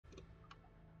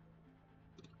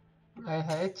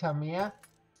है छमिया,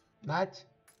 नाच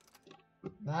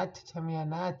नाच छमिया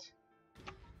नाच।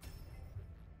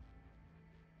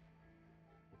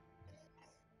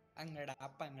 अंगड़ा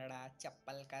पंगड़ा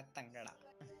चप्पल का तंगड़ा।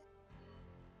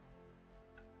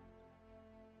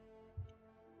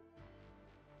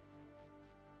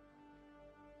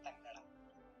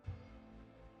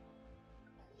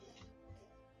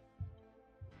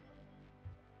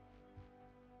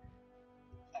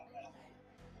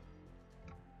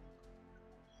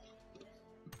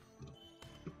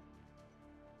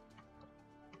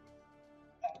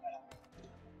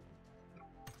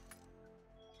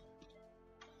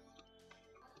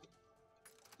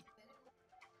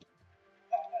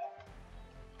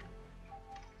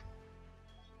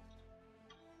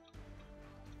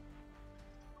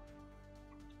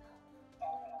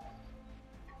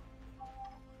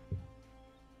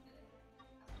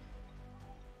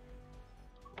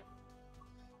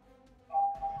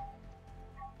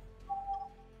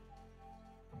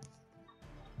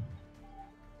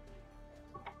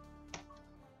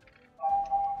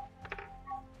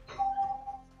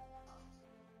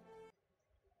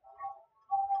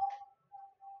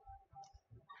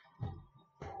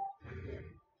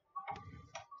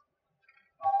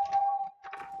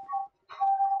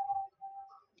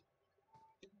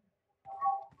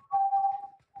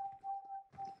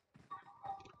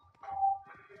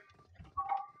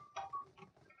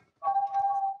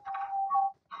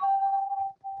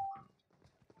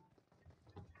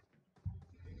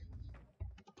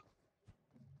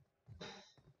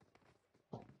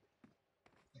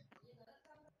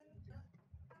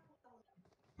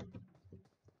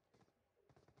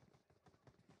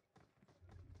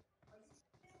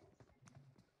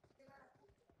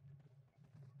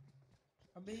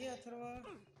 अबे ये अथर्वा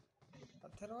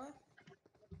अथर्वा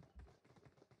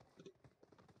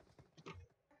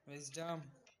विजडम।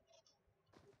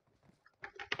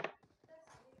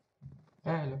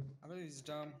 हॅलो। अबे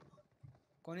विजडम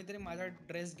कोणीतरी माझा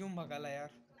ड्रेस घेऊन बघायला यार।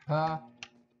 हाँ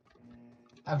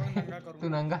बघ अबे नंगा तू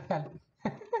करून नंगा क्या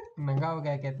नंगा हो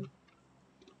गया क्या तू?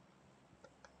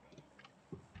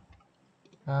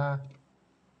 हाँ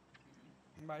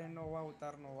भाई नोवा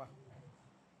उतार नोवा।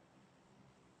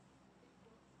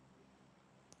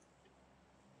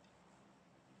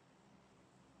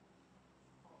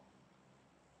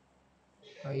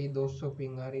 भाई 200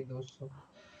 पिंगारी 200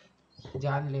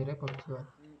 जान ले रहे पबजी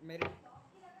वाले। मेरी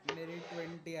मेरी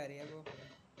 20 आ रही है वो।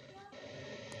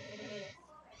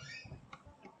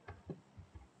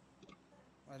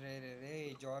 अरे रे रे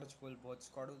जॉर्ज फुल बहुत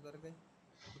स्क्वाड उतर गई।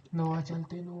 नोवा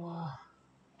चलते नोवा।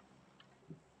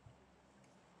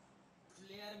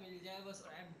 प्लेयर मिल जाए बस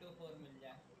M24 मिल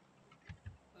जाए।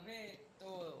 अबे तो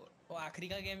वो आखिरी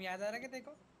का गेम याद आ रहा है क्या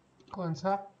देखो? कौन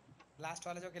सा? लास्ट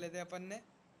वाला जो खेले थे अपन ने,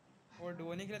 वो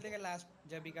डुओ नहीं खेले थे क्या लास्ट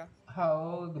जबी का? हाँ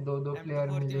वो दो दो प्लेयर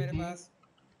M24 थी मिली मेरे थी। पास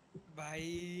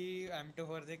भाई।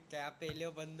 M24 से क्या पेले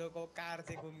हो बंदों को कार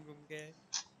से घूम घूम के।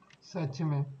 सच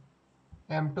में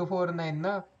M249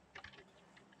 ना।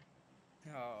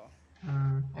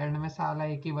 हाँ एंड में साला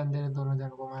एक ही बंदे ने दोनों जन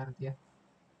को मार दिया।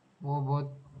 वो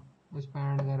बहुत उस पर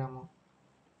एंड गरम हो।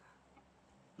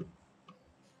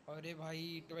 अरे भाई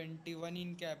 21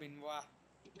 इन कैबिन वाह।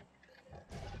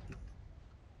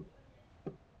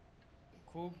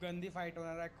 खूप गंदी फाइट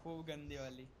होणार आहे खूप गंदी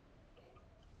वाली।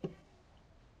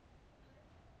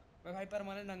 भाई पर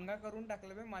मला नंगा करून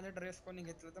टाकलं बे माझा ड्रेस कोणी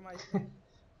घेतलं तर माहित नाही।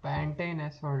 पॅन्टही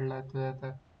नाही सोडला तुझा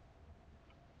तर.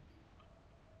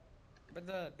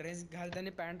 ड्रेस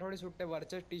घालताना पॅन्ट थोडी सुटते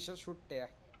वरचे टी शर्ट सुटते यार।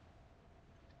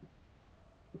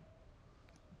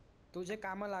 तुझे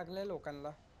काम लागले लोकांना।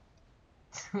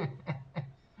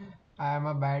 I am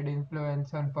a bad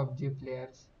influence on PUBG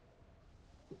players.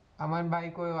 अमन भाई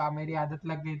को मेरी आदत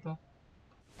लग गई तो।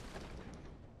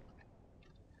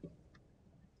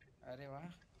 अरे वाह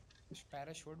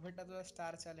पॅराशूट भेटा तुझा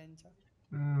स्टार चॅलेंजचा।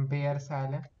 बेअर्स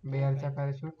आलं भाई बेअरचा भाई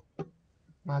पॅराशूट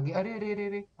मागे. अरे अरे अरे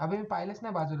अरे अबे मी पाहिलंच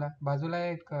नाही बाजूला बाजूला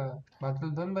एक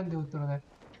बाजूला दोन बंदे उतरून आहेत.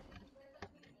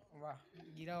 वाह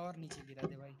गिरा और नीचे गिरा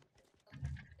दे भाई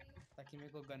ताकि मेरे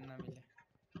को गन ना मिले।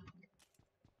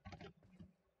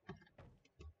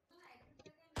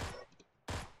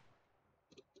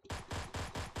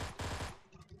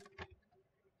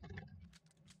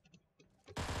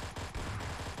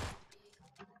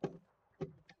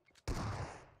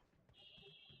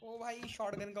 ओ भाई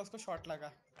शॉटगन का उसको शॉट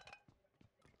लगा।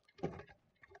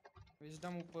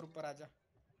 विजडम ऊपर ऊपर आजा।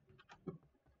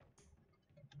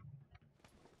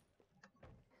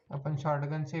 अपन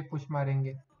शॉटगन से पुश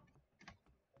मारेंगे.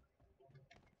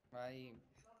 भाई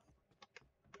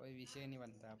कोई विषय नहीं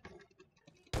बनता आपका।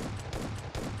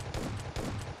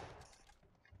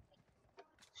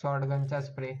 शॉटगनचा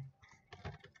स्प्रे.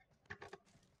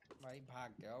 भाई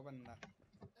भाग गया वो बंदा.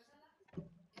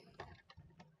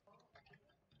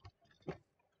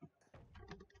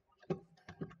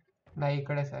 नाही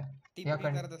इकडेच आहे. टिप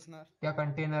बी करत असणार. या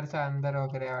कंटेनरच्या अंदर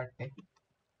वगैरे आहे वाटते.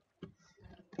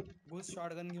 घुस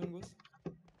शॉटगन घेऊन घुस.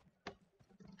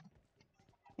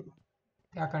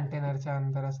 या कंटेनरच्या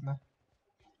अंदर असणार.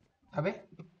 अबे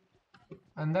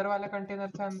अंदर वाला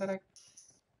कंटेनरच्या अंदर आहे.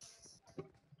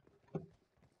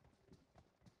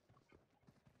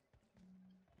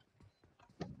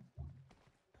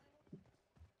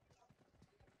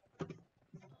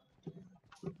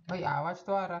 भाई आवाज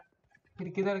तो आ रहा, फिर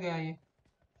किधर गया ये?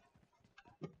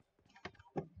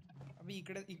 अभी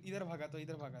इकडे इधर भागा तो,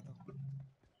 इधर भागा तो.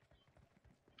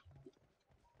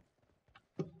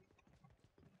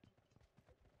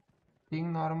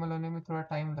 पिंग नॉर्मल होने में थोड़ा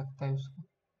टाइम लगता है उसको.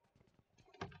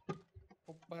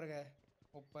 ऊपर गए,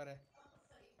 ऊपर है.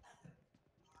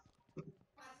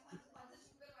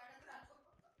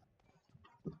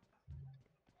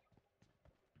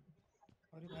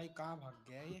 अरे भाई कहाँ भाग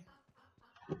गया ये?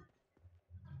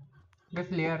 बे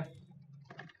फ्लेयर.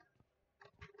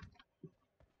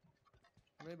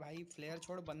 अबे भाई फ्लेयर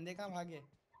छोड़, बंदे कहाँ भागे?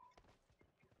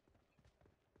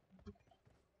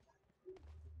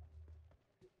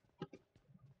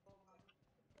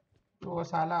 तो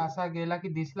साला असा गेला की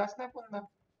दिसलाच नाही पुन्हा.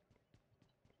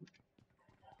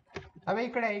 अबे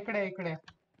इकडे इकडे इकडे.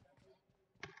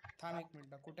 थांब एक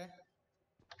मिनिट. कुठे?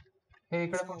 हे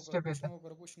इकडे पुश नको करू, फुटस्टेप पुश येत. नको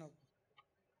करू,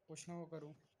 पुश नको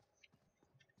करू.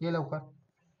 ये लवकर.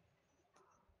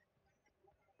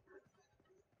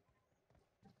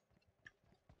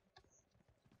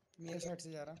 मैं साइड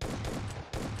से जा रहा.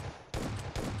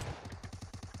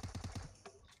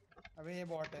 अबे ये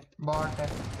बॉट है. बॉट है.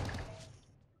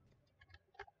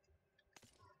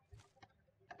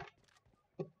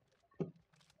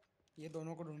 ये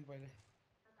दोनों को ढूंढ पहले.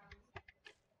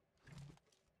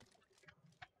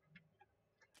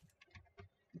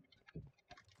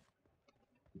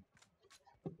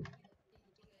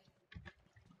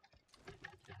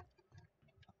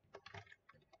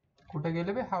 कुठे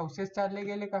गेले बे? हाऊसेस चालले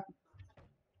गेले का?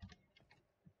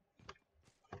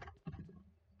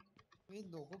 ये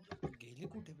दोघं गेले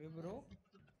कुठे बे ब्रो?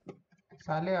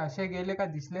 साले असे गेले का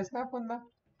दिसलेच नाही पुन्हा.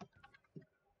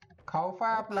 खौफ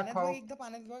आहे अबे आपला, पाण्यात बघ, खौफ. एकदा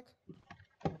पाण्यात बघ.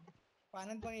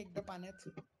 पाण्यात बघ, एकदा पाण्यात.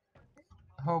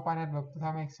 हो पाण्यात बघतो,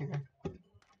 थांब एक सेकंड.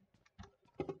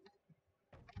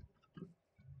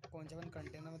 कोणत्या पण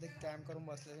कंटेनर मध्ये कॅम्प करून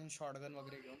बसले, शॉटगन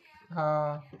वगैरे घेऊन.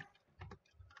 हा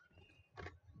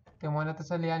ते म्हणत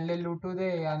असेल यांले लुटू दे,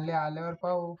 यांले आल्यावर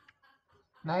पाहू.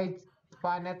 नाही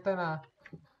पाण्यात तर ना.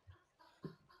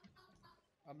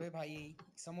 अबे भाई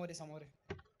समोर आहे, समोर आहे.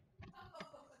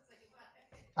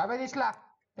 अबे दिसला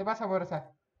ते बा समोरच आहे.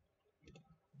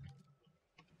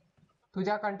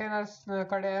 तुझ्या कंटेनर्स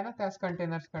कडे आहे ना, त्याच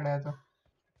कंटेनर्स कडे आहे तो.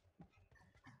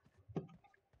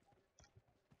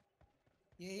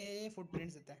 ये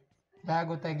फुटप्रिंट्स येत आहे. लॅग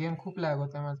होत आहे, गेम खूप लॅग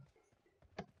होत आहे माझा.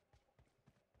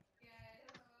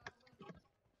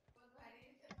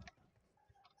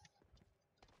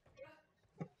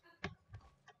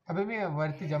 अबे मी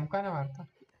वरती जंप का नाही मारता.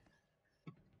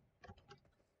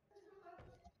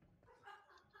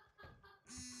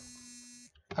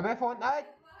 अबे फोन आय.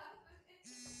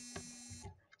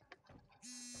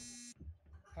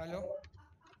 हॅलो.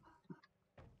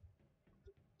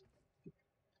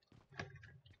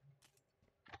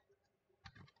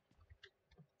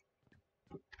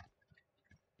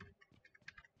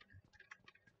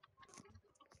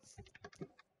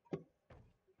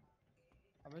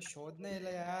 अबे शोध नाही यायला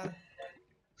यार.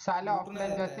 साला लुटून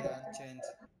नाही ऑफलाईन जात आहे जाते. यार चेंज.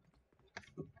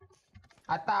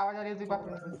 आता आवाज आली होती बा.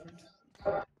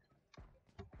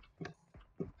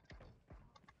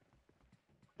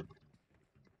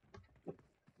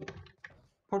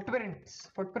 फुटप्रिंट. Footprints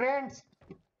footprints.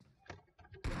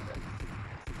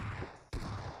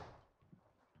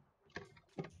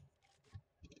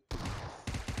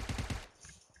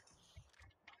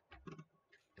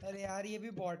 अरे यार ये भी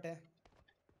बॉट है.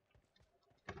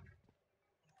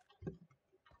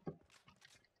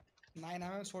 नाही ना,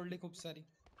 मैं सोडली खूप सारी.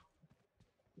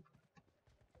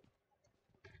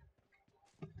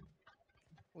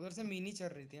 उधर से मिनी चल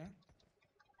रही थी. हाँ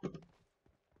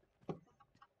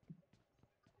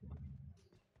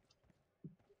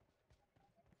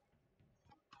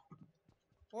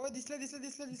ओ दिसले दिसले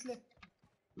दिसले दिसले.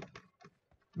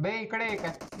 बे इकडे एक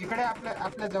आहे, इकडे आपल्या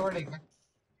आपल्या जवळ एक आहे.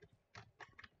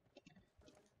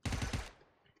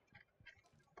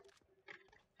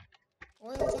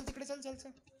 ओए ओ चल तिकडे, चल चल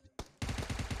चल.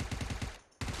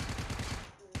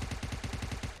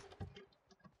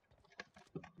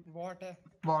 बॉट है.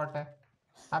 बॉट आहे.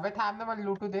 अबे थांब ना मला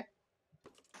लुटू दे.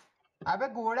 अबे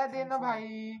गोळ्या दे ना M4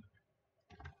 भाई.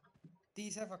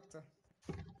 30 आहे फक्त.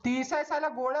 30 आहे साला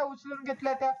गोळ्या उचलून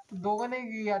घेतल्या त्या दोघं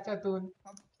नाही याच्यातून.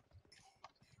 अब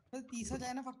 30च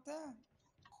आहे ना फक्त.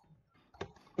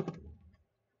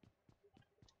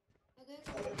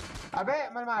 अबे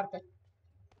मला मारतोय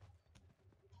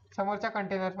समोरच्या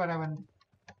कंटेनर पर्यंत.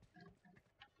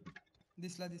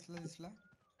 दिसला दिसला दिसला.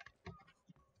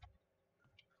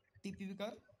 टीपी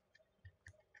कर.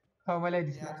 हो मला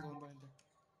दिसला. यार 2 पर्यंत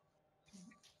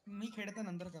मी खेळता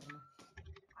नंतर करणार.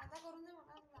 आता करून दे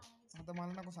मला लावायचं. आता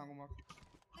मला नको सांगू मग.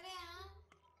 अरे हा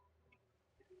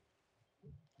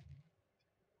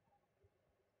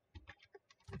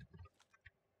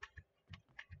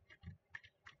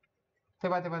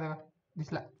तेव्हा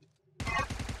दिसला.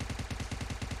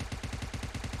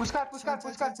 पुष्कार चल पुष्कार चल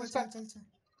पुष्कार चल चल पुष्कार. चल चल चल.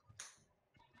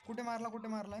 कुठे मारला कुठे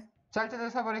मारलाय? चल चल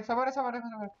समोर आहे, समोर आहे, समोर आहे,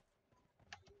 समोर आहे.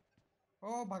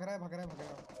 ओ भाग रहा है भाग रहा है भाग रहा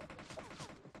है.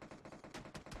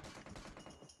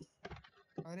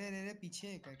 अरे रे रे पीछे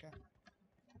है काय का?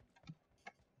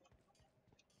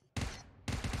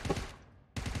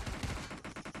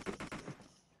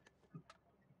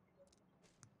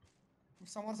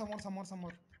 समोर समोर समोर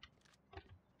समोर.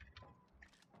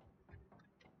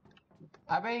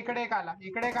 अबे इकडे एक आला,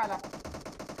 इकडे एक आला.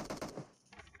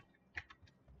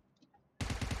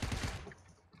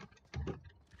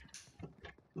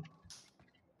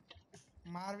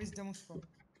 मार विजडम उसको.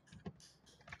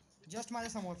 जस्ट माझ्या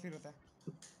समोर फिरत आहे.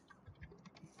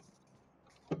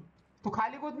 तू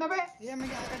खाली कूद ना बे. ये मी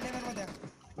ह्या कंटेनर मध्ये आहे.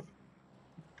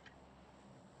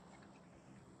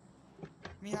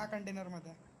 मी ह्या कंटेनर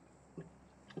मध्ये आहे.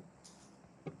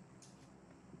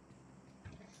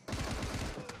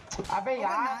 अबे अबे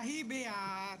यार. नाही बे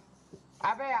यार.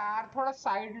 अबे यार थोडं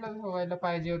साईडला व्हायला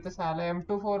पाहिजे होतं साला.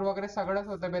 M24 वगैरे सगळंच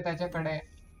होतं बे त्याच्याकडे.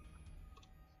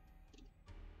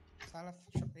 साला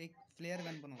एक फ्लेअर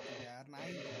गन पण होती यार.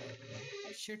 नाही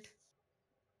यार. शिट.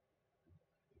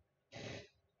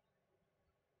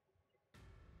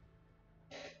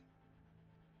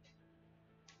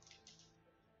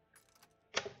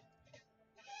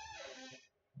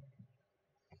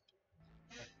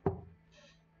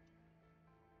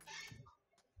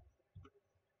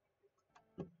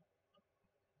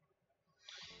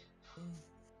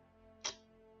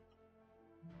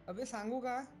 अबे सांगू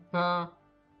का? हा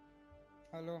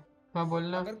हॅलो. हा बोल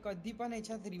ना. अगर कधी पण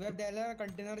याच्यात रिवाइव द्यायला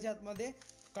कंटेनरच्या आतमध्ये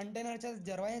कंटेनरच्या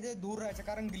दरवाजे दूर राहायचं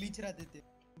कारण ग्लिच राहते ते.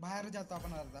 बाहेर जातो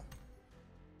आपण अर्धा.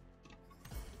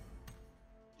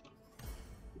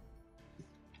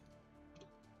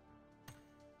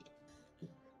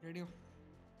 रेडिओ.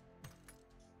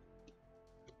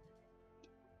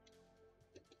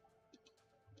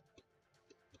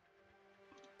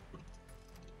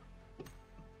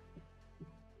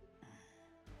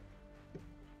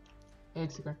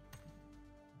 एक सेकंड.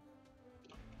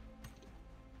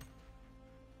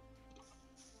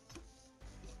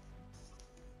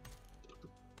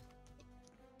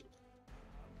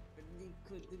 अपनी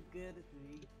खुद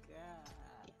गर्मी का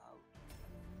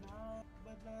अपना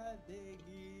बना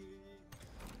देगी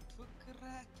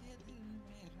ठुकरा के दिल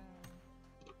मेरा.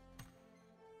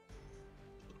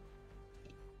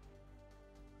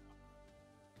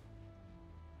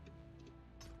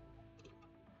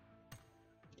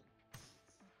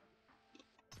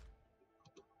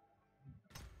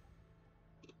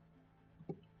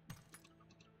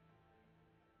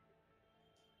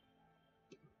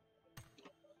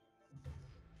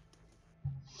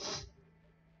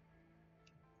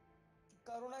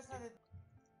 करूनच नाही देत.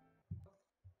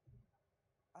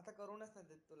 आता करूनच नाही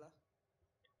देत तुला.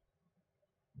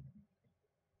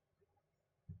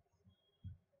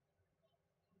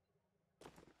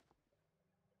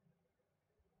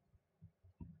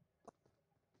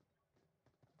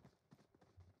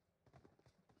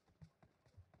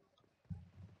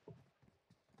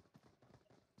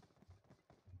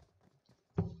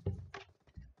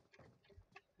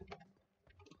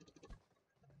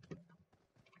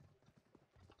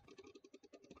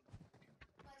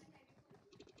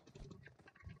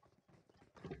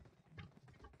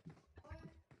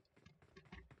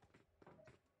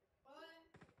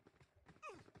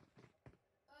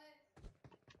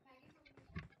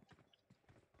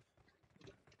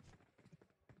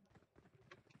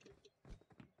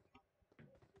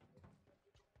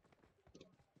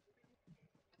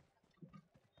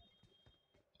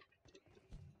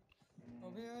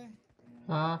 अबे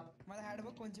हा मला हॅड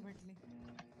बघ कोणची भेटली.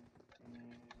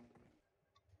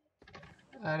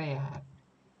 अरे यार.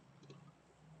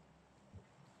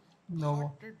 नो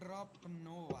हॉट ड्रॉप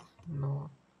नोवा. नो.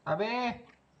 अबे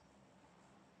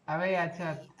अबे अरे भाई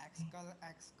याच्यात एक्सकल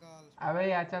एक्सकल. अबे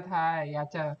याच्यात हाय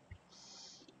याच्या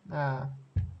हा.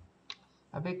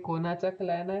 अबे कोणाचा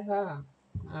क्लॅन आहे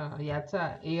हा याचा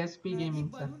एएसपी मॅगी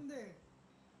गेमिंगचा. बनवून दे,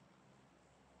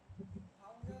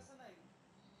 खाऊन घे असं नाही.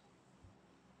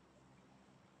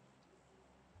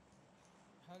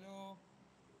 हॅलो.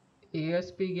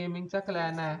 एएसपी गेमिंगचा हॅलो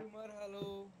क्लॅन आहे. Streamer,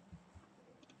 hello.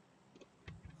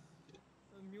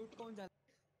 म्यूट कोण झालं?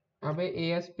 अबे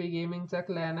एएसपी गेमिंगचा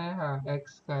क्लॅन आहे हा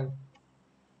एक्सकल.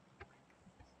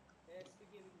 एएसपी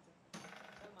गेमिंगचा.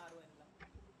 चल मारू यांना.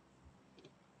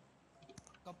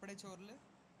 कपडे चोरले.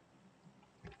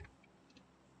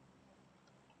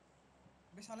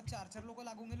 बे साला 4 लोक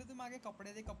लागून गेले होते मागे.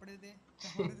 कपडे दे, कपडे दे.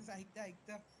 त्यामुळे ते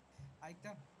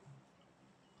ऐकतं.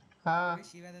 हा. अबे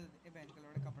शिव्या देत होते. ए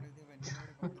बँकलवडे कपडे दे,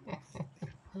 बँकलवडे कपडे दे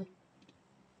मारत होते.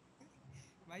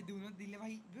 भाई दोनों दिले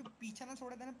भाई. पीछा ना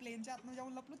सोडा त्याने प्लेनच्या आतमध्ये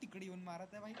जाऊन लपलो, तिकडे येऊन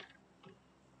मारत आहे भाई.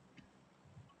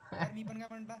 तर मी पण काय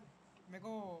म्हणता, मेरे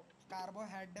को कार्बो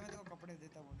हैट दे, मैं तेरे को कपड़े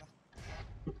देता बोला.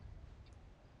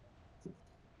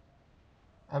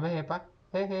 अबे हे पा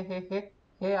हे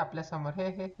हे आपल्या समोर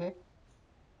हे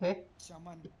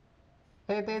शमन.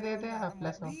 ते मी काय ते म्हणतो आता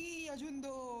आपल्या समोर. अजून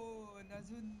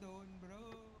दोन ब्रो.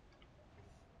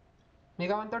 मी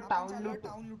काय म्हणतो आपण चाललोय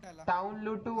टाउन लुटायला. टाउन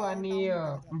लुटू हो आणि टाउन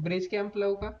लुटायला चाललोय. ब्रिज कॅम्प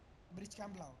लावू का. ब्रिज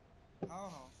कॅम्प लाव. हो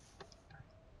हो.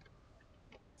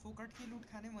 फुकट की लूट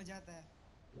खाने मजा आता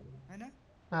है ना.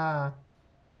 हा.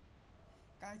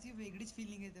 कायची वेगळीच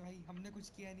फिलिंग येते भाई. हमने कुछ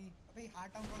किया नहीं. अबे हा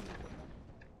टाउन कोण लुटवायला.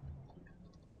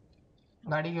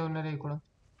 गाडी घेऊन रे इकडून.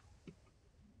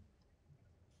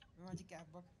 माझी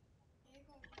कॅब बघ.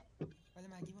 पहिले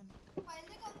मॅगी बनव.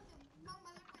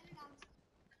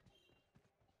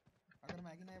 अगर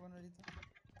मॅगी नाही बनवली तर.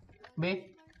 बे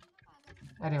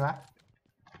अरे वा.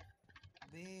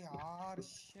 बे यार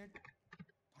शिट.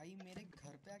 भाई मेरे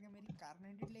घर पे आके मेरी कार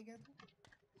 98 ले गया तू.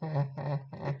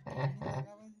 ट्रेनिंग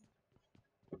लगा हुआ है.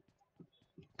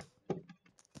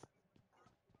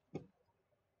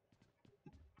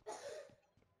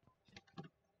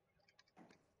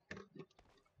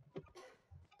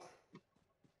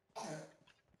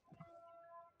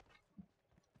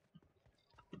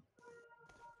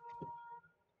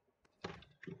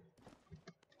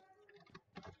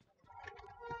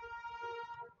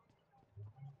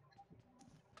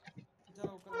 जा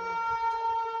लवकर बनव आता.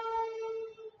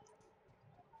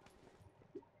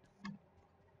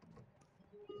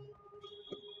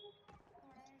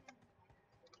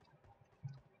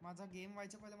 माझा गेम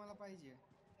व्हायच्या पहिले मला पाहिजे.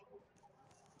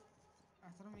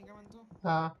 आता मी काय म्हणतो,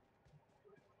 हा.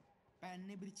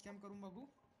 पॅनने ब्रिज कॅम्प करून बघू.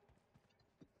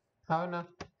 हो ना.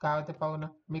 काय होते पाहू ना.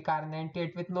 मी कार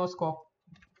 98 विथ नो स्कोप.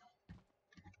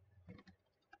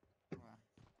 वा.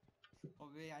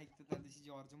 अबे ऐकतो त्या दिवशी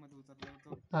जॉर्ज मध्ये उतरलो होतो.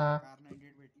 हा कार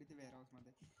 98 भेटली ती वेअर हाऊस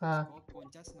मध्ये. हा. स्कोप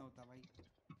कोणचाच नव्हता भाई.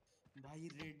 भाई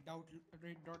रेड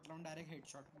डॉट लावून डायरेक्ट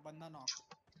हेडशॉट, बंदा नॉक.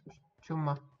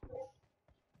 चुम्मा.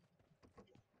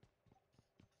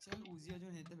 चल उजी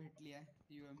अजून हे तर भेटली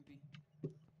आहे यूएमपी.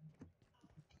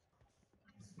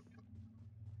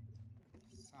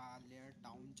 साले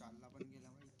टाउन चालला पण गेला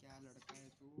भाई. क्या लडका है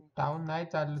तू. टाउन नाही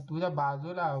चाललं तुझ्या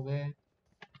बाजूला हवे.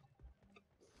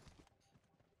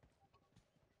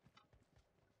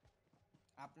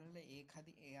 आपल्याला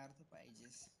एखादी एआर तर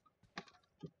पाहिजेच.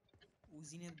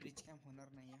 उजीने ब्रिज कॅम्प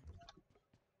होणार नाहीये.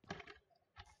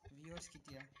 व्ह्यूअर्स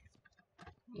किती आहे.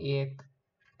 एक.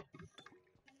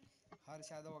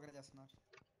 हर्ष यादव वगैरेच असणार.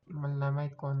 मला नाही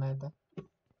माहित कोण नाही तर.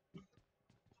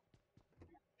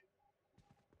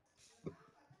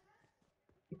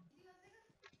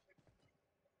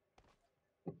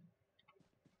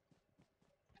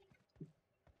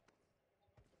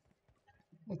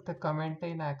 एक तर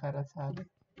कमेंटही नाही करत साले.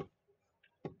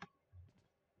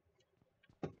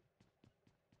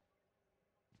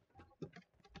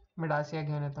 मी डासिया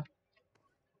घेऊन येतो.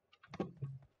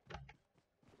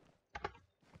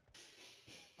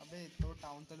 अबे तो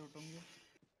टाउन तर लुटून घे.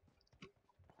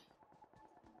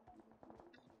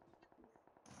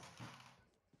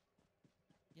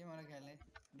 ये मला घ्यायला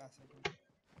डासा घेऊन.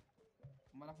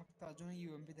 मला फक्त अजूनही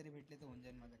यूएमपी तरी भेटले तर होऊन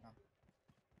जाईल माझं काम.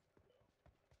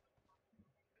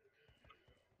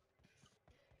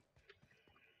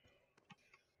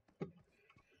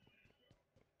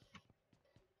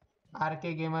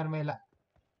 आरके गेमर मेला.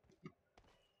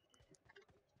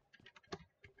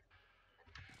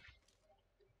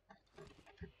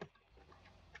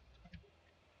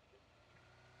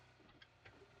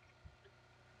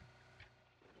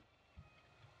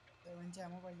 सेव्हनची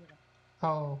अॅमो पाहिजे का.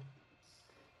 हो.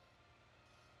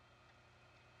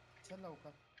 चल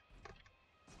लवकर.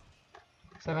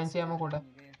 7ची रस्ते अमो आले कुठं.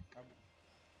 नाही रे अब.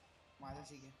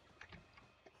 माझ्याशी घे.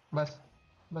 बस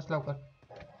बस लवकर.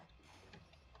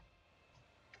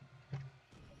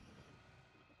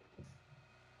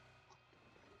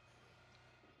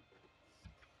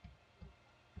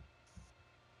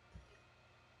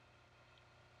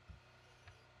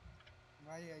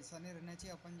 भाई ऐसा नहीं रहना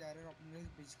चाहिए, अपन जा रहे हो अपने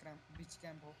बीच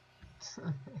कैंप हो।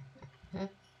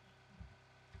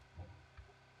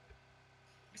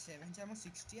 7च्या मग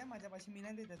 60 आहे माझ्यापाशी, मी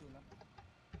नाही देत आहे तुला.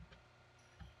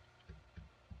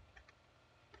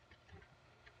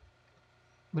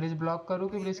 ब्रिज ब्लॉक करू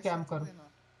की अबे ब्रिज एका कैम्प शर्त करू? देना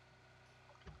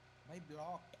भाई,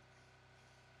 ब्लॉक्ड,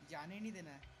 जाने नहीं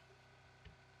देना है.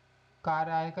 कार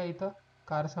आहे का इथं?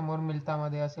 कार समोर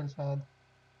मिलतामध्ये असेल शायद.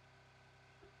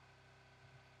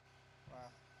 वाह,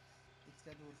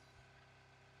 इतक्या दूर.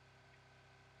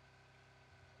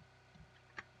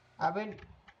 अबे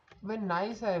अबे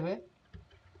नाईस आहे बे.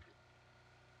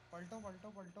 पलटो पलटो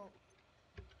पलटो.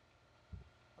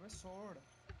 अबे सोड,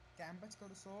 कॅम्पच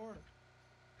करू, सोड.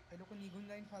 हे लोक निघून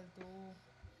जाईन फालतू.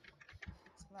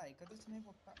 चला ऐकतच नाही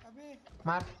पप्पा. अबे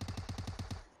मार.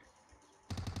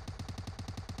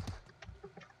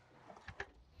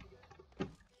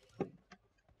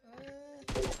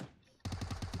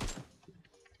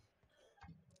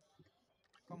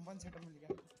 कंपनसेटर मिल गया.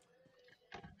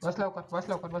 बस चल लवकर, चल बस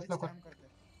चल लवकर, बस ब्रिज लवकर. कैम्प करते.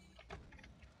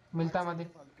 भाग मिलतामध्ये,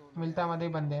 जाएंगे फालतू वो लोग यार. मिलतामध्ये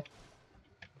बंद आहे.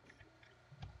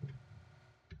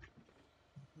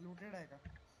 लूटेड आहे का?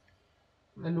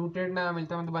 लूटेड ना,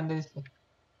 मिलतामध्ये बंद दिसले.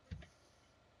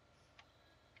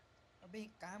 अबे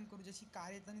एक काम करू, जशी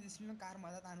कार येताना दिसली ना, कार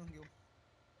मधात आणून घेऊ.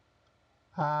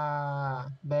 हा,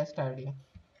 बेस्ट आयडिया.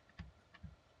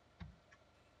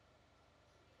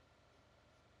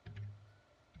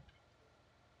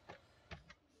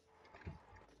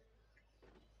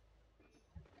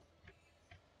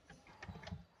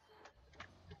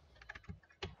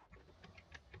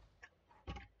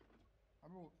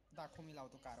 अबे दाखव, मी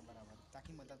लावतो कार बराबर,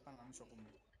 ताकि मदत पण आणू शकू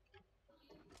मी.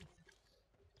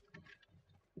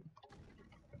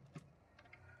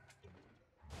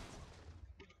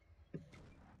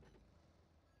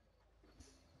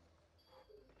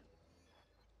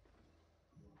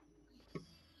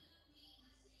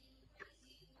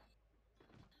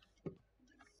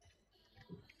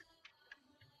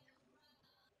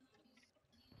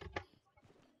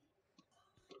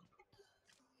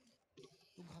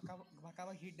 तू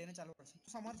भकाभक हिट देणं चालू करशील,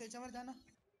 तू समोर त्याच्यावर जा ना.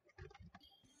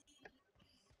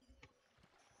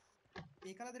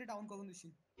 एकाला तरी डाऊन करून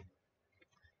देशील.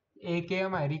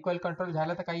 AKM आहे, रिकॉइल कंट्रोल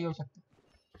झालं तर काही होऊ शकतं.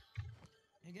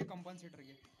 हे घे कंपनसेटर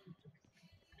घे.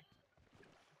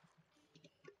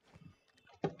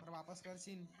 पर वापस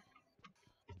करशील.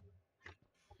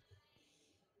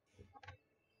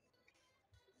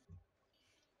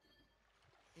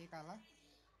 एक आला.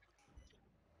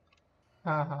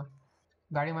 हा हा,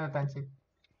 गाडीमध्ये आणशील.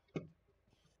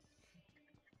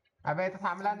 अबे इथं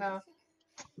थांबला चालले. ना.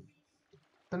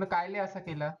 तुम्ही कायले असं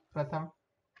केलं प्रथम?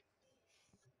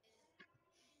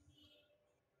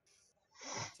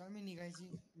 चल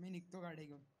मी निघतो गाडी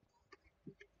घेऊन.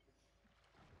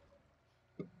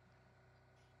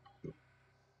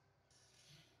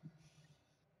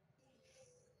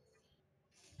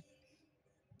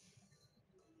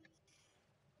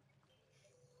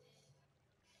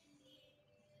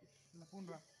 लपून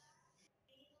राहा.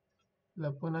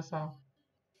 लपून असा.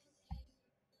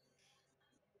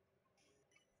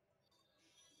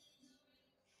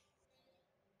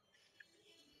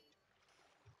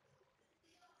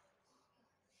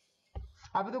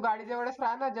 अबे तू गाडी जवळच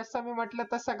राहा ना, जसं मी म्हटलं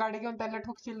तसं गाडी घेऊन त्याला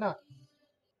ठोकशील ना.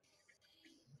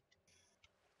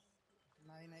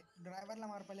 नाही नाही, ड्रायव्हरला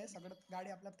मार पहिले, सगळं गाडी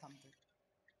आपल्यात थांबते.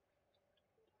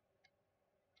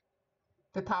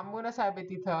 ते थांबूनच आहे बे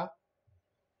तिथं.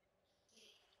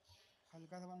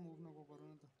 हलकासा पण मूव नको करू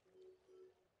ना तू.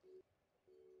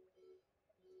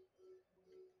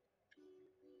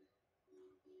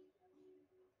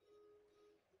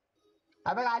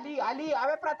 अबे आली आली,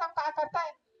 अबे प्रथम काय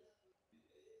करताय?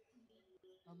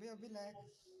 अबे अबे लॅग.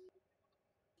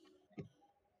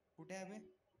 कुठे आहे बे?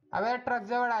 अबे ट्रक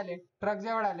जवळ आले, ट्रक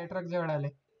जवळ आले, ट्रक जवळ आले.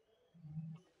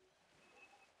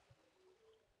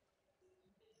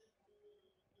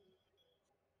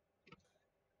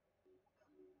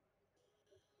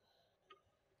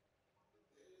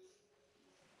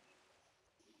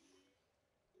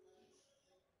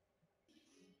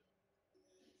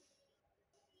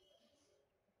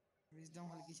 विजडम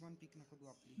हलकीशी पण पिक नको तू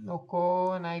आपली.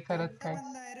 नको, नाही करत एकटा काय.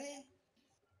 बंदा आहे रे,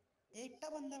 एकटा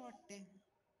बंदा वाटते.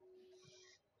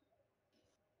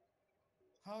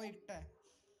 हो एकटा आहे.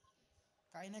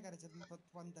 काही नाही करायचं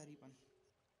पण तरी पण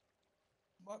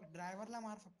बघ, ड्रायव्हरला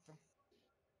मार फक्त.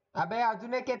 अबे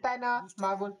अजून एक येत आहे ना बूस्टर ऑन.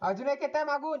 मागून, अजून एक येत आहे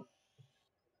मागून.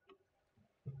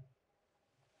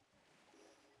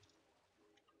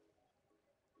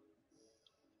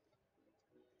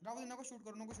 राहू दे, नको शूट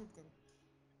करू, नको शूट करू.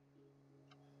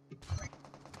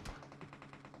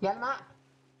 याल मा.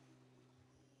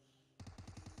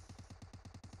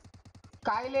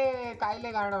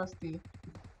 कायले गाणं असतील.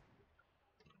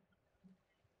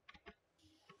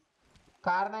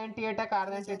 कार 98 आहे, कार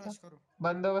चल 98 याच्यावर आहे. रश करू.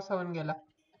 बंदोबस्त होऊन गेला.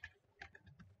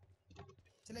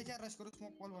 चल याच्यावर रश करू,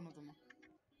 स्मोक पॉल बनवतो मग.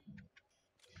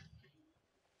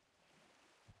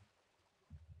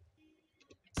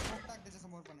 स्मोक टाक त्याच्या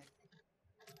समोर पण एक.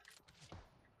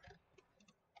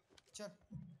 चल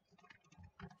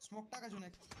स्मोक टाक अजून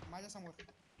एक माझ्या समोर.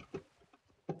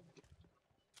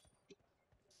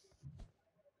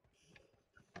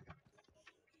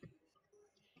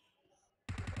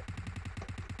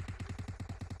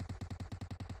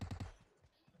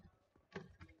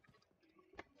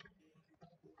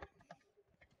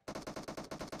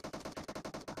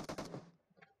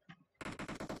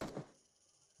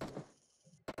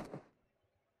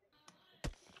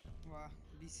 वा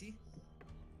बीसी.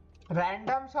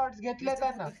 रॅन्डम शॉट्स घेतले मिस्टर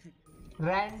त्यानं. फुटबॉल.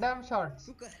 Random shots.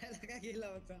 तू करायला काय गेला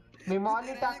होता? मी तू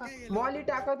करायला काय गेला मॉली होता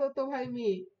भाई? टाकत होतो भाई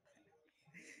मी.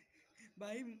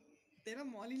 भाई तेरा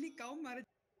मॉलीनी काऊन मारे?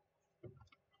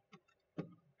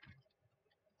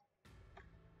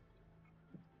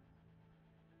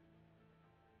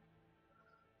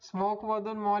 स्मोक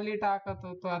मधून मॉली टाकत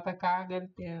होतो. आता काय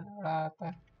करते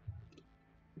आता.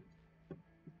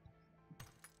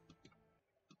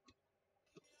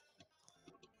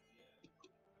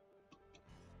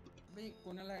 भाई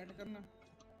कोणाला ऍड कर ना.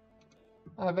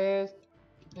 अबे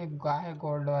एक आहे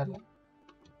गोल्ड वाला.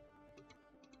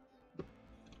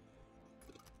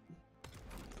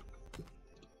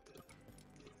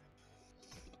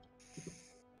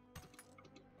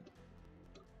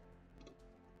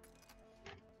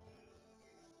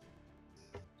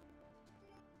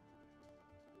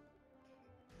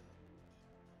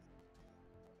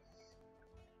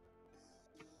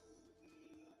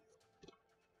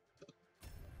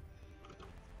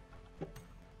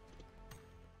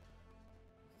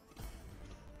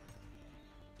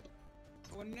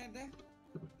 कोण नाही ते?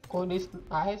 कोणीच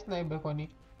आहेच नाही बे कोणी.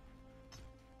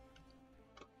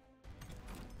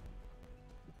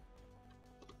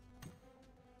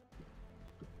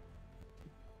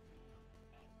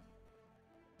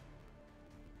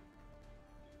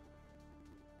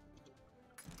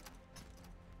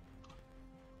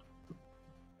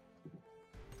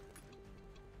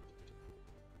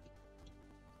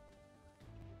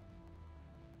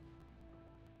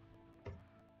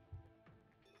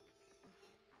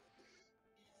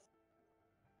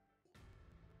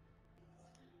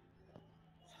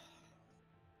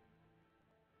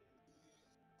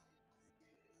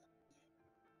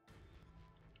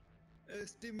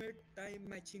 Estimate time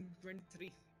matching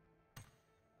 23.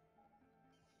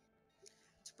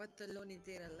 पतलोनी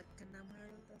तेरा लखना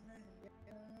मारता है.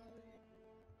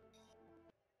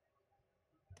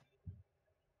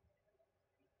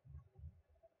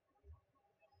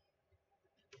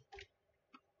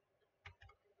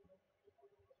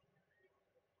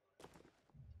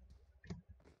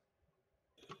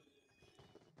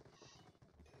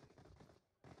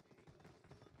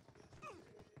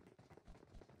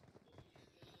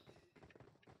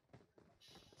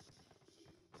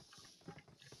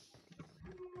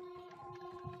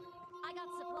 I got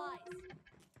supplies.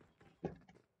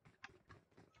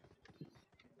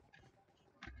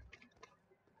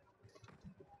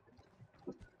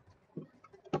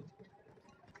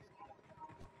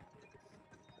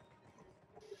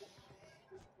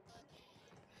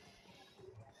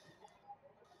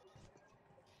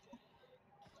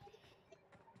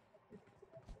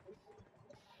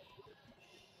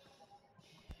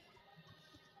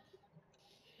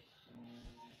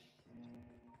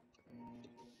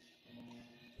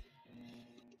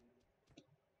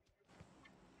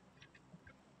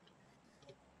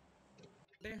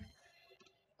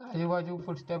 आजूबाजू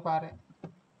फुटस्टेप आ रहे.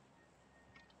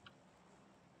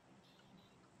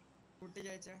 कुठे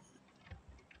जायचं?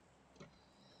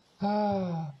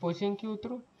 पोशिंग की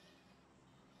उतरू.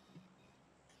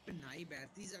 नाही बॅ,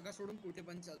 ती जागा सोडून कुठे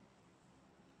पण चल.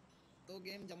 तो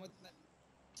गेम जमत नाही.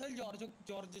 चल जॉर्जो,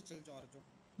 जॉर्जो चल जॉर्जो.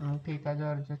 ठीक आहे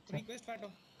जॉर्ज. रिक्वेस्ट पाठव.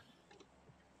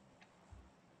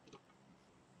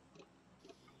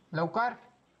 लवकर.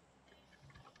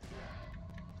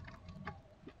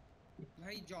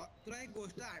 भाई तुला एक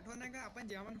गोष्ट आठवण नाही का, आपण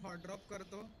जेव्हा हॉट ड्रॉप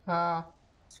करतो हा.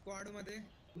 स्क्वॉड मध्ये,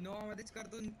 नोवा मध्येच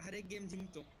करतो, हर एक गेम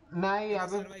जिंकतो. नाही अगर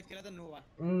अबे. सर्वाइव्ह केला तर नोवा.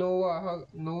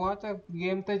 नोवाचा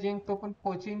गेम तर जिंकतो पण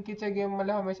पोचिंकीचा गेम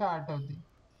मला हमेशा आठवते.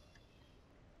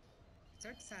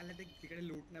 चट साले, ते तिकडे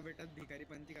लूट ना भेटत,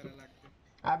 भिकारीपंती करायला लागते.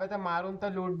 अबे तर मारून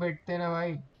तर लूट भेटते ना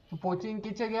भाई.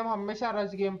 पोचिंकीचे गेम हमेशा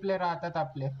रश गेम प्ले राहतात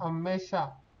आपले हमेशा.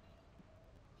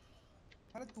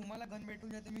 अरे तुम्हाला गन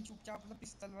भेटून जाते, मी चुपचाप आपला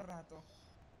पिस्तलवर राहतो.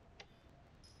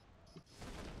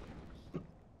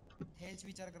 तेच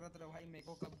विचार करत राह भाई मेरे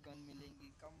को कब गन मिलेंगी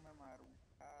कब मैं मारूं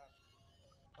यार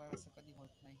पर असं कधी होत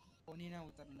नाही कोणी नाही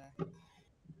उतरलाय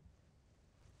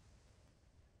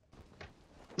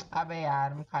अबे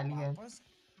यार मी खाली आहे. वापस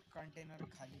कंटेनर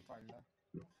खाली पडला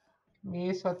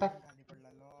मी स्वतः कंटेनर खाली पडला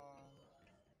लॉल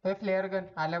हे फ्लेअर गन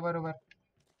आल्याबरोबर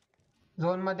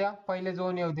झोन मध्ये आ. पहिले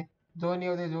झोन येऊ दे. झोन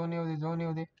येऊ दे. झोन येऊ दे. झोन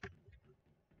येऊ दे.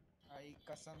 भाई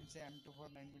कसम से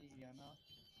M249 मिल गया ना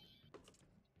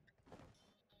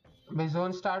भाई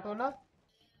झोन स्टार्ट हो ना.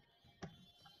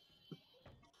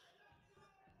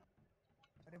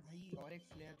 अरे भाई और एक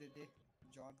फ्लेयर दे दे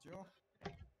जॉर्जो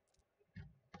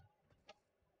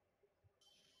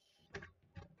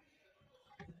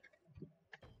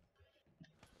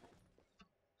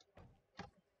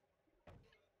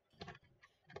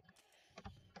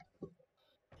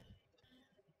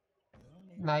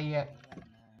नेट नाही आहे दिला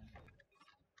ना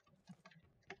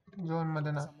झोन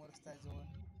मध्ये आपल्या ना. समोरच आहे झोन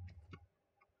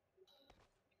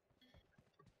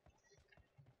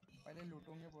पहिले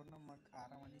लुटून घे पूर्ण मग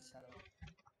आरामाने चालव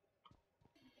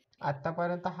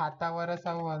आतापर्यंत हातावरच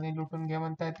आहो आणि लुटून घे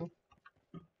म्हणताय तू.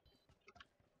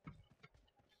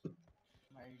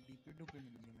 भाई डीपी डुपी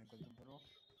मिल गई मेरे को तो ब्रो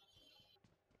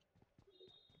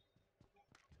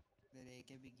तेरे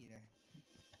एके भी गिरा है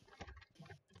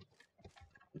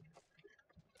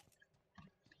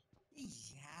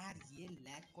यार ये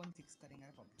लैग कौन फिक्स करेंगे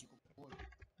यार पबजी को बोल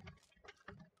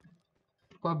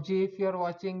PUBG if you are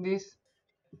watching this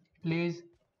please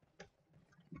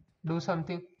do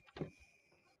something.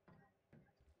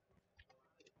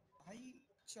 भाई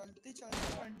चलते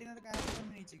चलते कंटेनर का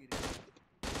नीचे गिरे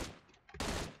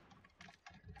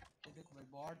ये देखो भाई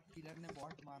बॉट किलर ने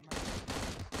बॉट मारना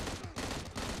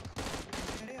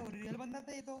अरे रियल बंदा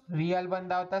था ये तो रियल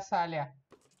बंदा होता साल्या.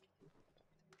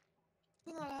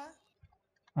 तू ना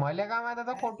मले काय माहित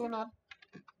आता डायरेक्ट खोटून किल आल.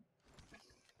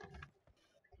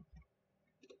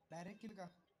 डायरेक्ट किल का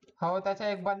हो त्याचा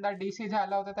एक बंदा डीसी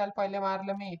झाला होता त्याला पहिले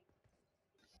मारलं मी.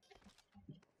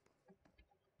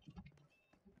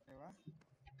 अरे वाह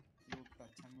लूट तो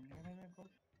अच्छा मिल गया भाई मेरे को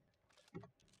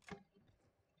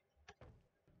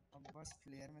अब बस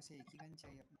फ्लेयर में से एक ही गन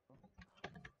चाहिए अपने को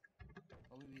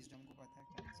वो भी विजडम को पता है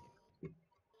कौन सी है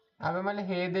अबे मला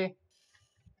हे दे.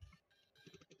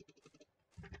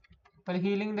 मला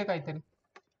हिलिंग दे काहीतरी.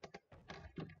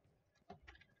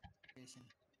 पेशेंट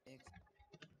एक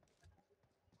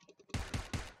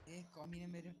एक कमी ने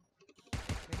मेरे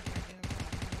मेरे कंटेनर को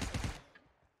मारने में सही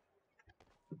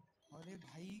है अरे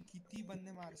भाई किती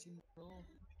बंदे मारशील ब्रो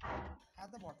हा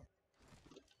तर बॉट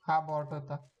हा बॉट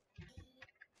होता.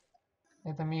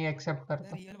 नाही तर मी एक्सेप्ट तर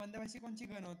करतो. रिअल बंद्यापाशी कोणची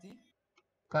गन होती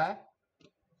काय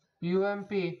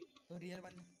यूएमपी. तो रिअल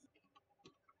बंद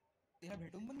तिला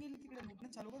भेटून पण गेली तिकडे लुटणं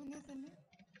चालू करून दिलं त्यांनी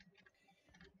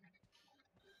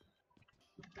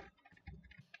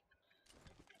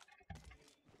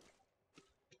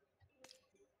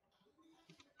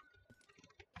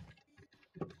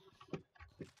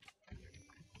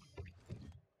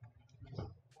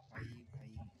भाई भाई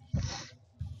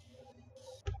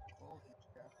खूप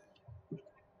मजा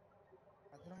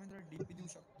आता मी तुला डीपी देऊ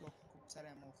शकतो खूप सारे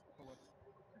अमो सोबत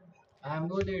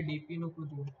ॲम्बो दे डीपी नको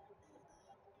देऊ.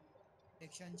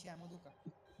 180 अमो देऊ का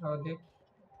हो दे.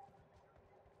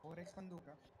 4x पण देऊ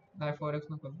का नाही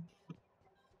 4x नको देऊ.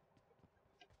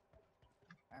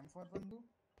 M4 पण देऊ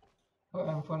हो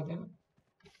M4 दे ना.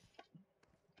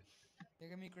 ठीक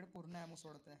आहे मी इकडे पूर्ण अमो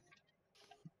सोडतोय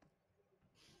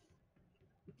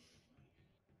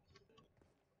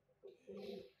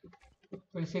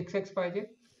तुला 6x पाहिजे.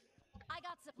 I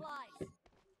got supplies.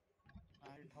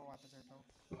 आणि ठेव आताच्या ठेव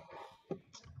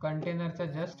कंटेनरच्या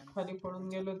जस्ट आरामाने खाली पडून कुठून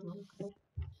गेलो तू.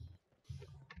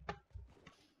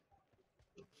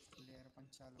 फ्लेअर पण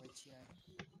चालवायची आहे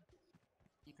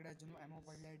इकडे अजून अमो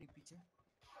पडले आहे डीपीचे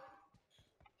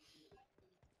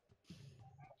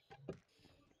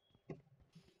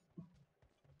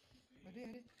अरे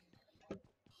अरे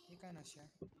हे काय नशा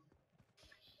आहे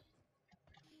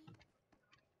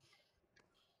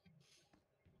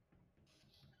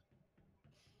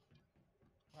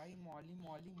भाई मॉली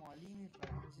मॉली मॉली मिल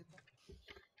रहा है मुझे तो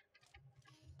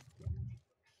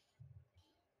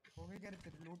हो गया क्या रे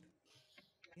तेरे लूट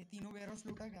ये तीनों वेयरहाउस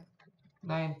लूटा क्या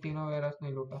नाही तीनों वेरस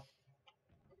नाही लुटा.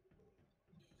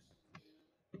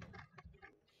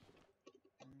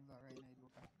 लगा ही नहीं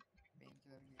लूटा पेन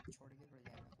किलर छोड़ के थोड़ी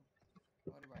जाएगा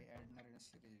तू और भाई एडनर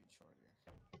सीरीज छोड़ गया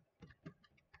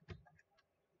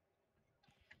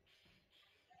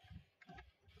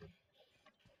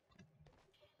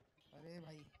अरे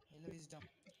भाई hello wisdom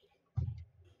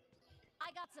I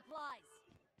got supplies.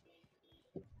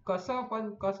 कसं पण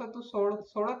कसं तू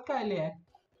सोडत काय लिहाय.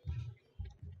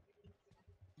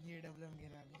 ये डब्ल्यूएम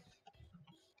घेणार मी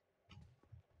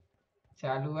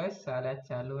चालू है साला,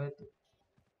 चालू है तू।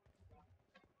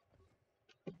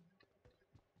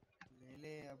 ले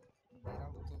ले अब, दे रहा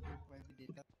हूँ तो भी मैं भी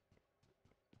देता।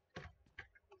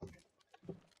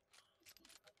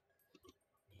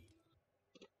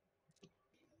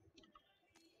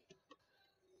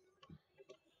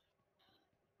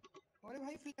 अरे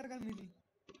भाई फ्लेयर गन मिली।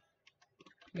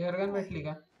 फ्लेयर ओ गन भाई, भेटली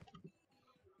का?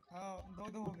 हाँ दो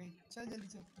दो हो गई, चल जल्दी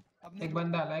चल। अब नहीं एक रुक।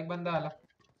 बंदा आला, एक बंदा आला।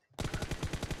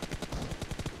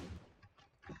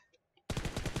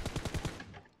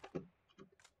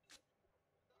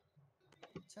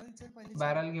 चल चल पहले चल।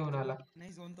 बॅरल घेऊन आला।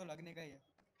 नहीं जोन तो लगने का ही है,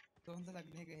 जोन तो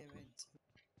लगने का ही है बेंच।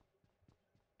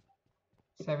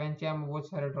 7 चे आम बहुत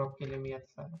सारे ड्रॉप केले मी आता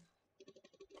साला।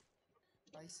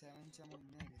 भाई 7 च्या मग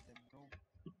नाही घेते ब्रो।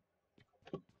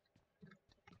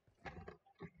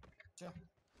 चल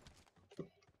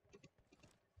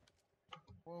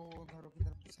वो घरों की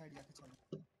तरफ साइड जाके चल।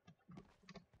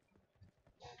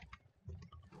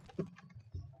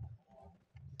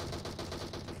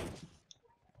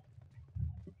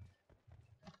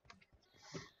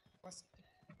 बस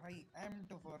भाई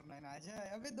M249 आ जाए।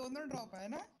 अबे दोनों ड्रॉप है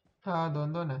ना? हा,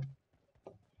 दोन दोन आहे।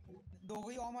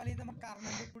 दोघही ऑम आली तर मग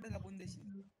कार्नंटेड कुठे लपून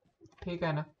देशील? ठीक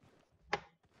आहे ना।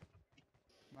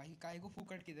 भाई काय को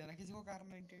फुकट की देना किसी को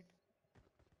कार्नंटेड।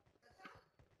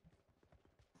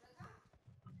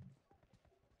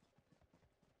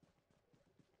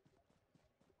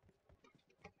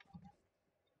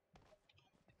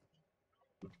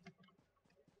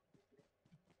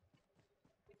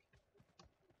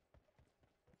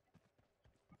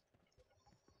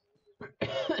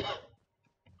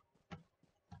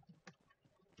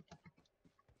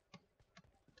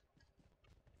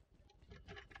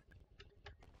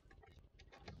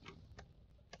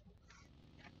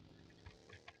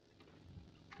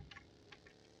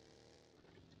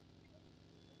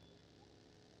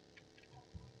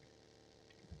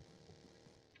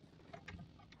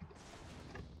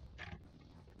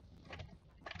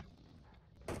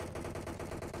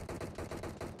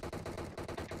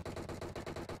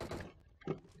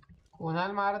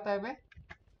 कोणाला मारत आहे बे?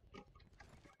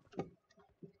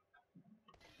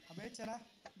 अबे चला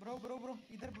ब्रो ब्रो ब्रो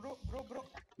इधर ब्रो ब्रो ब्रो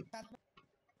साथ में।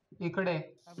 इकडे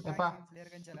अब हे पा। गाइस हम फ्लेयर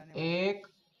गन चलाने वाले हैं। एक,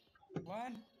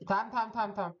 वन। थांब थांब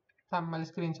थांब थांब थांब, मला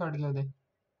स्क्रीनशॉट घेऊ दे।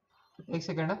 एक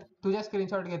सेकंड, तुझ्या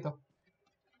स्क्रीनशॉट घेतो।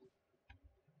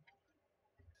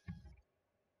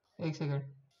 एक सेकंड।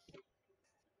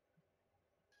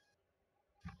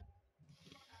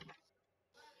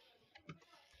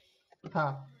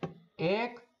 हा,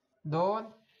 1 2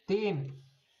 3।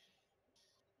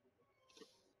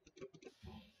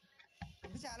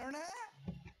 अबे चालो ना।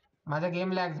 माझा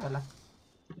गेम लॅग झाला।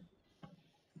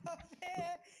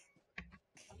 अबे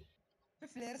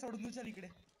फ्लेयर सोडून तू चल इकडे।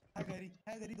 ह्या घरी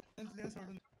दोन फ्लेयर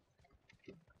सोडून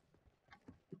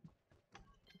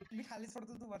मी खाली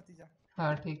सोडतो, तू वरती जा।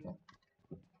 हा ठीक आहे।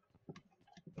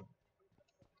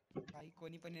 भाई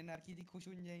कोणी पण येणार, किती खुश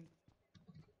होऊन जाईन।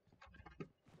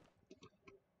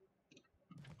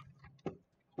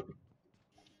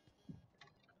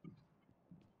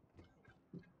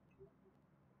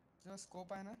 जो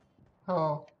स्कोप आहे ना?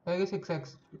 हो, हे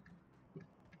 6x।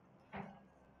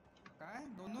 काय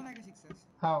दोन दोन आहे का सिक्सेस?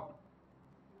 हो,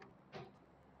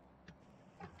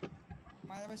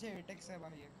 माझ्यापाशी एटेक्स आहे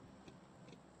भाई एक।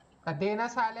 का दे ना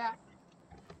साल्या।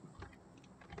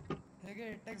 हे घे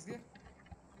एटेक्स घे,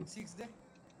 6 दे।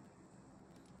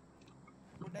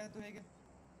 कुठे आहे तू? हे घे,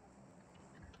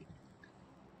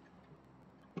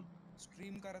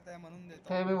 स्ट्रीम करत आहे म्हणून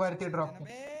देतो। हे मी वरती 6 दे ड्रॉप ना के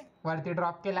बे। वरती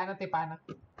ड्रॉप केला ना, ते पाना।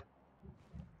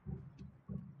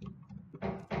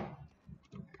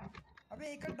 अबे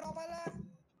एकच ड्रॉप आला।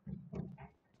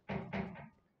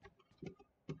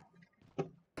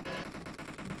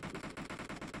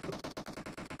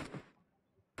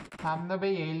 थांब ना बे,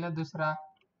 येईल ना दुसरा।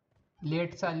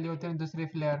 लेट चालली होती ना दुसरी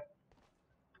फ्लेअर।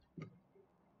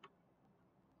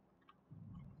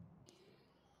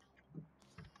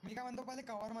 मी काय म्हणतो, पहिले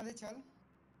कव्हर मध्ये चल।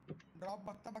 ड्रॉप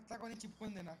बघता बघता कोणी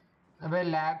चिपकून देणार। अबे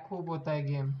लॅग खूप होत आहे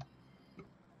गेम।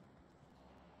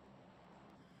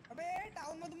 अबे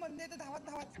टाउन मधून बंद येते धावत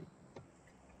धावत।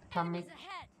 थांब, Enemies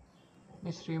ahead!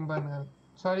 मी स्ट्रीम बंद कर।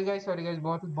 सॉरी गाइस,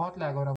 बहुत बहुत लैग हो रहा है।